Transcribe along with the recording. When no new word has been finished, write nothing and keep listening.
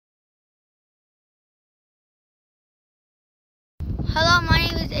Hello, my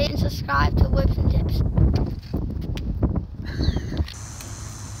name is Aiden. Subscribe to Whips and Tips.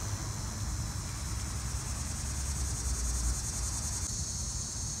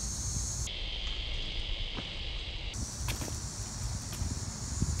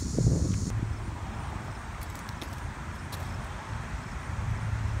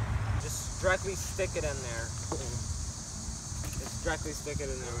 Just directly stick it in there. Just directly stick it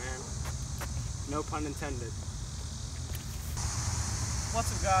in there, man. No pun intended. What's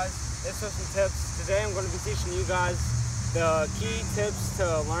up, guys? It's Whips and Tips. Today I'm going to be teaching you guys the key tips to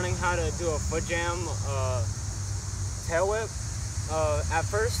learning how to do a Footjam tail whip. At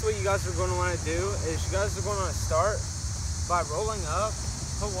first, what you guys are going to want to do is you guys are going to start by rolling up.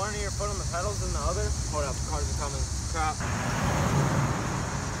 Put one of your foot on the pedals and the other. Hold up, cars are coming. Crap.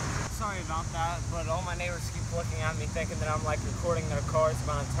 Sorry about that, but all my neighbors keep looking at me thinking that I'm like recording their cars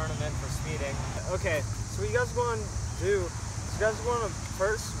about to turn them in for speeding. Okay, so what you guys are going to do is you guys are going to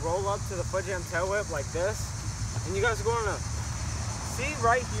first roll up to the Footjam tail whip like this, and you guys are going to see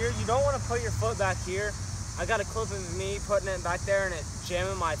right here, you don't want to put your foot back here. I got a clip of me putting it back there and it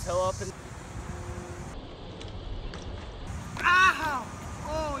jamming my toe up. And ow!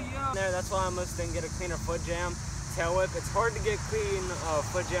 Oh yeah! There, that's why I almost didn't get a cleaner Footjam tail whip. It's hard to get clean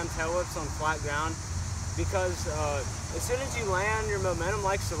Footjam tail whips on flat ground because as soon as you land, your momentum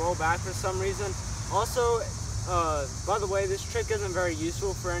likes to roll back for some reason. Also, by the way, this trick isn't very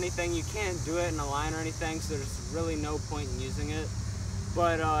useful for anything. You can't do it in a line or anything, so there's really no point in using it.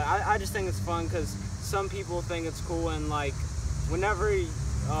 But I just think it's fun because some people think it's cool, and like whenever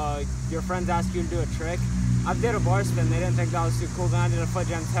your friends ask you to do a trick, I did a bar spin, they didn't think that was too cool. Then I did a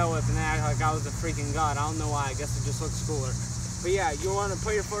Footjam tail whip and they act like I was a freaking god. I don't know why, I guess it just looks cooler. But yeah, you want to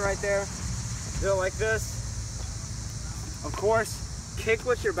put your foot right there, do it like this. Of course, kick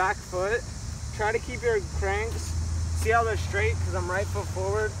with your back foot. Try to keep your cranks, see how they're straight because I'm right foot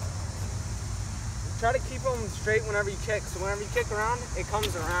forward. Try to keep them straight whenever you kick. So whenever you kick around, it comes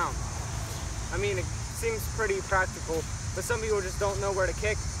around. I mean, it seems pretty practical, but some people just don't know where to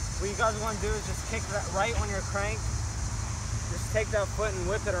kick. What you guys want to do is just kick that right on your crank. Just take that foot and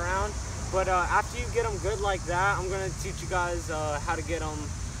whip it around. But after you get them good like that, I'm going to teach you guys how to get them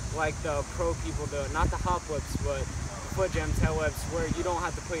like the pro people do. Not the hop whips, but Footjam tail whips where you don't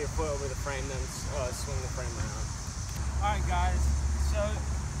have to put your foot over the frame, then swing the frame around. Alright guys,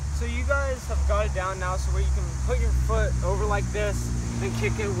 so you guys have got it down now, so where you can put your foot over like this, then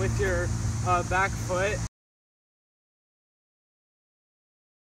kick it with your back foot.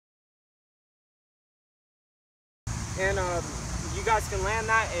 And you guys can land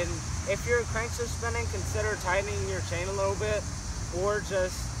that, and if your cranks are spinning, consider tightening your chain a little bit, or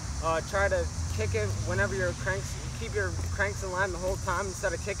just try to kick it whenever your cranks, keep your cranks in line the whole time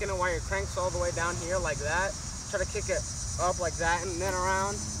instead of kicking it while your crank's all the way down here like that. Try to kick it up like that and then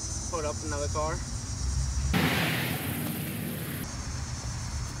around. Hold up, another car.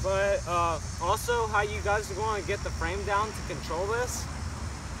 But also how you guys are going to get the frame down to control this.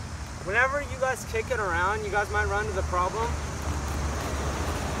 Whenever you guys kick it around, you guys might run into the problem.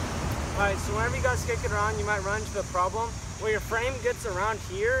 Alright, so whenever you guys kick it around, you might run into the problem where your frame gets around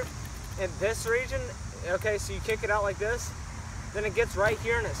here in this region. Okay, so you kick it out like this, then it gets right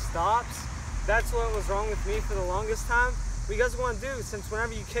here and it stops. That's what was wrong with me for the longest time. What you guys want to do, since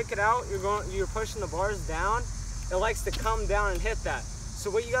whenever you kick it out, you're pushing the bars down, it likes to come down and hit that. So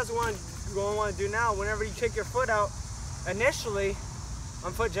what you guys want to do now, whenever you kick your foot out, initially,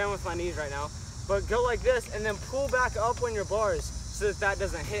 I'm Footjam with my knees right now, but go like this and then pull back up on your bars so that that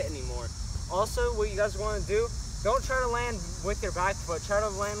doesn't hit anymore. Also, what you guys want to do, don't try to land with your back foot, try to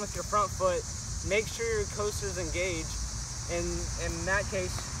land with your front foot. Make sure your coaster's engaged, and in that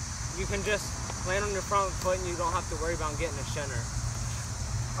case, you can just land on your front foot and you don't have to worry about getting a shinner.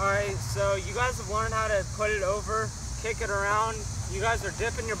 Alright, so you guys have learned how to put it over, kick it around. You guys are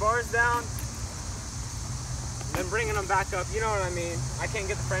dipping your bars down, and then bringing them back up. You know what I mean? I can't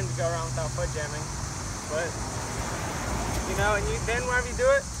get the frame to go around without foot jamming, but, you know, and then whenever you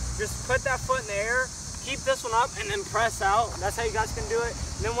do it, just put that foot in the air, keep this one up, and then press out. That's how you guys can do it.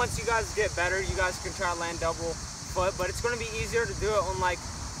 And then once you guys get better, you guys can try to land double foot, but it's going to be easier to do it on like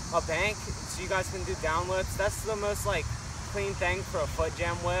a bank, so you guys can do down whips. That's the most like clean thing for a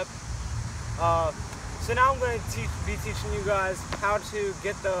Footjam whip. So now I'm going to be teaching you guys how to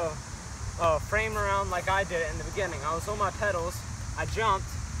get the frame around like I did it in the beginning. I was on my pedals, I jumped,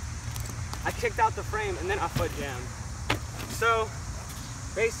 I kicked out the frame, and then I Footjammed. So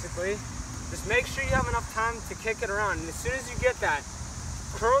basically, just make sure you have enough time to kick it around, and as soon as you get that,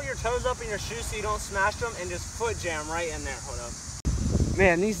 curl your toes up in your shoes so you don't smash them, and just Footjam right in there. Hold up.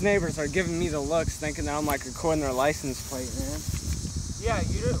 Man, these neighbors are giving me the looks thinking that I'm like recording their license plate, man. yeah,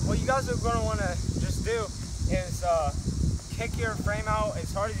 what you guys are going to want to just do is kick your frame out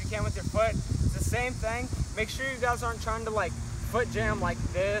as hard as you can with your foot. It's the same thing. Make sure you guys aren't trying to like foot jam like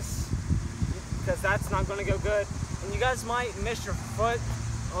this, because that's not going to go good. And you guys might miss your foot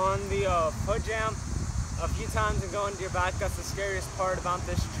on the foot jam a few times and go into your back. That's the scariest part about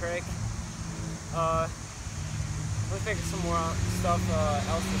this trick. Let me think of some more stuff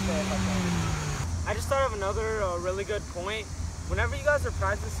else to say if I can. I just thought of another really good point. Whenever you guys are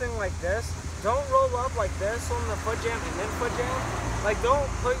practicing like this, don't roll up like this on the foot jam and then foot jam. Like, don't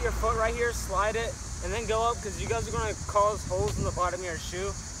put your foot right here, slide it, and then go up, because you guys are going to cause holes in the bottom of your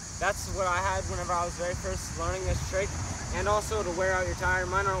shoe. That's what I had whenever I was very first learning this trick. And also to wear out your tire.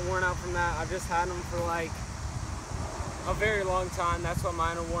 Mine aren't worn out from that. I've just had them for like a very long time. That's why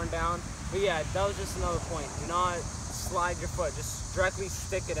mine are worn down. But yeah, that was just another point. Do not slide your foot. Just directly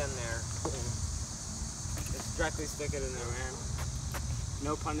stick it in there. Just directly stick it in there, man.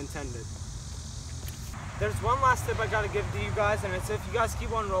 No pun intended. There's one last tip I gotta give to you guys, and it's if you guys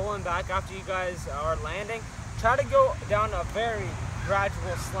keep on rolling back after you guys are landing, try to go down a very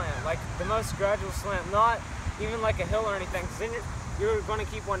gradual slant, like the most gradual slant, not even like a hill or anything, because then you're going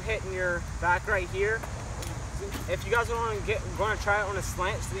to keep on hitting your back right here. If you guys want to try it on a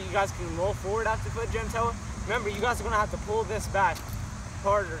slant so that you guys can roll forward after foot jam tailwhip, remember you guys are going to have to pull this back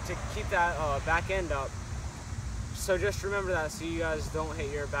harder to keep that back end up. So just remember that, so you guys don't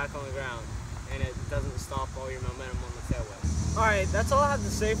hit your back on the ground and it doesn't stop all your momentum on the tailwhip. Alright, that's all I have to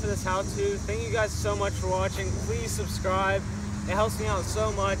say for this how-to. Thank you guys so much for watching. Please subscribe. It helps me out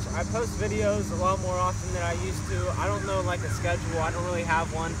so much. I post videos a lot more often than I used to. I don't know like a schedule. I don't really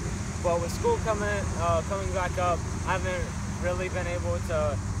have one. But with school coming back up, I haven't really been able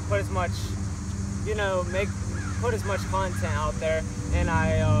to put as much, put as much content out there. And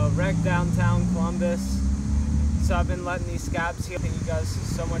I wrecked downtown Columbus. So I've been letting these scabs here. Thank you guys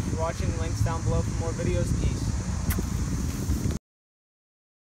so much for watching. Links down below for more videos. Peace.